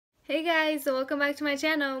Hey guys, so welcome back to my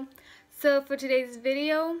channel. So for today's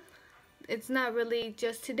video, it's not really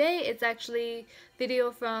just today, it's actually video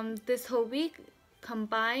from this whole week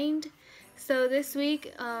combined. So this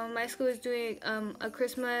week my school is doing a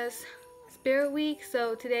Christmas spirit week.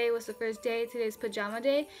 So today was the first day, today's pajama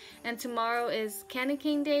day, and tomorrow is candy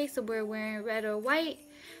cane day, so we're wearing red or white.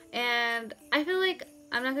 And I feel like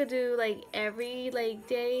I'm not gonna do like every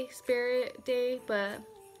day spirit day, but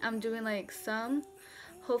I'm doing like some,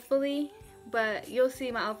 hopefully, but you'll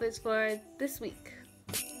see my outfits for this week.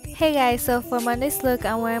 Hey guys, so for Monday's look,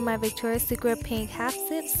 I'm wearing my Victoria's Secret pink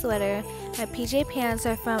half-zip sweater. My PJ pants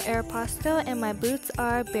are from Aeropostale and my boots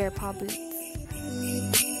are bear paw boots.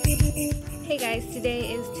 Hey guys,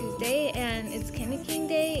 today is Tuesday and it's candy cane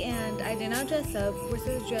day, and I did not dress up. We're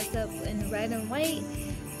supposed to dress up in red and white,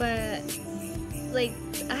 but like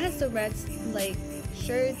I had some red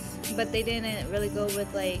shirts, but they didn't really go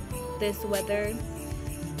with this weather.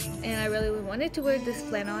 And I really wanted to wear this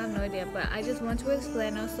flannel, I have no idea, but I just want to wear this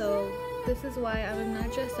flannel, so this is why I'm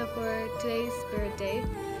not dressed up for today's spirit day,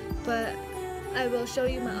 but I will show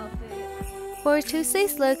you my outfit. For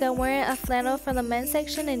Tuesday's look, I'm wearing a flannel from the men's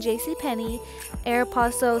section in JCPenney,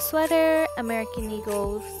 Aeropostale sweater, American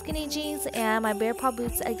Eagle skinny jeans, and my bear paw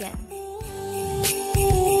boots again.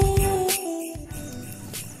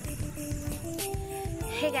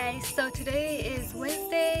 Hey guys, so today is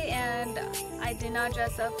Wednesday and I did not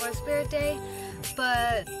dress up for Spirit Day,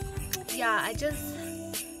 but yeah,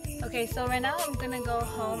 okay, so right now I'm gonna go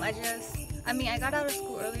home. I got out of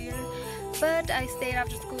school earlier, but I stayed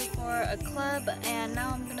after school for a club, and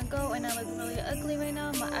now I'm gonna go, and I look really ugly right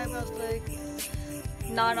now. My eyebrows look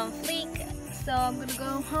not on fleek, so I'm gonna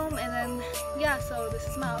go home, and then yeah, so this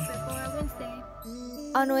is my outfit for Wednesday.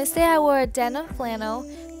 On Wednesday I wore a denim flannel,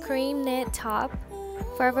 cream knit top,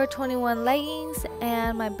 Forever 21 leggings,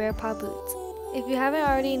 and my bear paw boots. If you haven't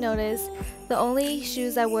already noticed, the only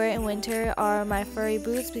shoes I wear in winter are my furry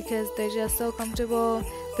boots because they're just so comfortable,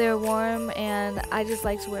 they're warm, and I just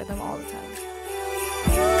like to wear them all the time.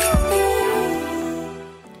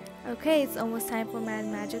 Okay, it's almost time for my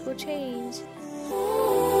magical change.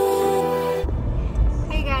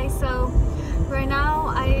 Hey guys, so right now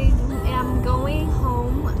I am going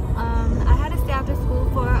home. I had to stay after school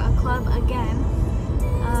for a club again.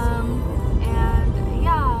 And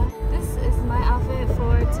yeah, this is my outfit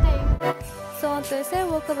for today. So on Thursday I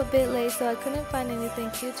woke up a bit late, so I couldn't find anything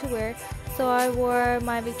cute to wear. So I wore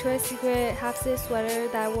my Victoria's Secret half-zip sweater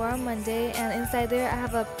that I wore on Monday, and inside there I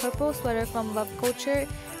have a purple sweater from Love Culture.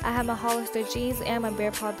 I have my Hollister jeans and my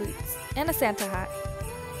bear paw boots and a Santa hat.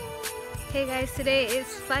 Hey guys, today is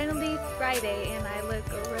finally Friday and I look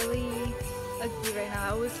really ugly right now. I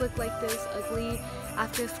always look like this ugly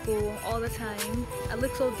after school all the time. I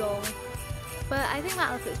look so dull, but I think my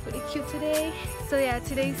outfit is pretty cute today. So yeah,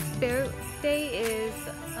 today's spirit day is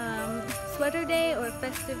sweater day or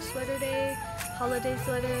festive sweater day, holiday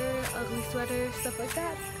sweater, ugly sweater, stuff like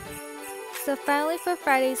that. So finally for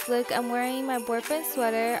Friday's look, I'm wearing my boyfriend's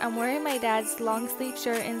sweater, I'm wearing my dad's long sleeve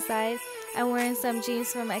shirt inside, I'm wearing some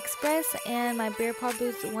jeans from Express, and my bear paw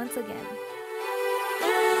boots once again.